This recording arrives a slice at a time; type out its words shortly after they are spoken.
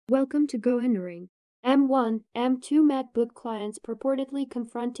Welcome to GoHonoring. M1, M2 MacBook clients purportedly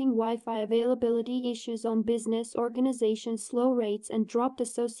confronting Wi-Fi availability issues on business organizations. Slow rates and dropped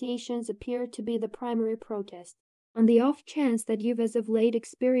associations appear to be the primary protest. On the off chance that you've as of late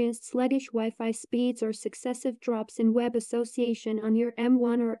experienced sluggish Wi-Fi speeds or successive drops in web association on your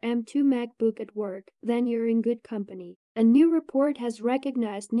M1 or M2 MacBook at work, then you're in good company. A new report has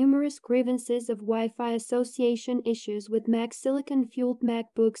recognized numerous grievances of Wi-Fi association issues with Mac silicon-fueled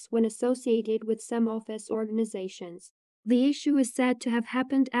MacBooks when associated with some office organizations. The issue is said to have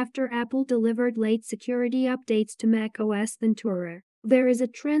happened after Apple delivered late security updates to macOS Ventura. There is a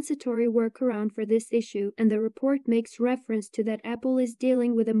transitory workaround for this issue, and the report makes reference to that Apple is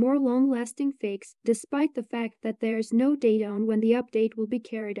dealing with a more long-lasting fix, despite the fact that there is no data on when the update will be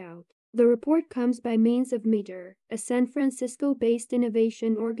carried out. The report comes by means of Meter, a San Francisco-based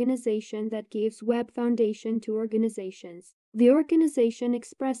innovation organization that gives web foundation to organizations. The organization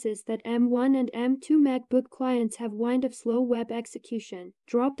expresses that M1 and M2 MacBook clients have whined of slow web execution,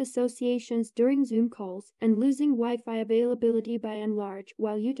 dropped associations during Zoom calls, and losing Wi-Fi availability by and large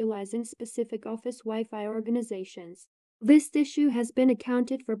while utilizing specific office Wi-Fi organizations. This issue has been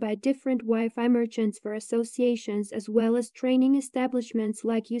accounted for by different Wi-Fi merchants for associations as well as training establishments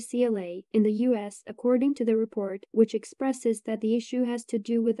like UCLA in the US, according to the report, which expresses that the issue has to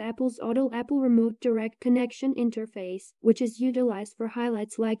do with Apple's Apple Remote Direct Connection interface, which is utilized for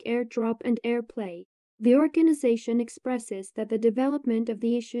highlights like AirDrop and AirPlay. The organization expresses that the development of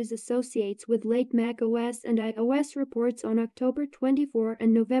the issues associates with late macOS and iOS reports on October 24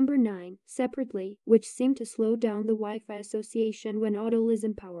 and November 9, separately, which seem to slow down the Wi-Fi association when Auto is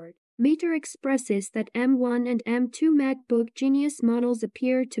empowered. Meter expresses that M1 and M2 MacBook Genius models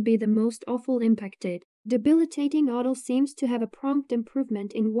appear to be the most awful impacted. Debilitating Auto seems to have a prompt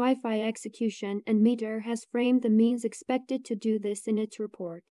improvement in Wi-Fi execution, and Meter has framed the means expected to do this in its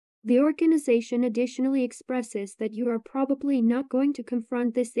report. The organization additionally expresses that you are probably not going to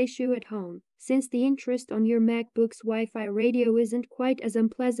confront this issue at home, since the interest on your MacBook's Wi-Fi radio isn't quite as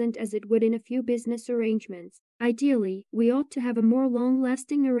unpleasant as it would in a few business arrangements. Ideally, we ought to have a more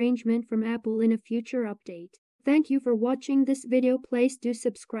long-lasting arrangement from Apple in a future update. Thank you for watching this video. Please do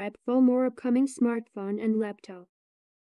subscribe for more upcoming smartphone and laptop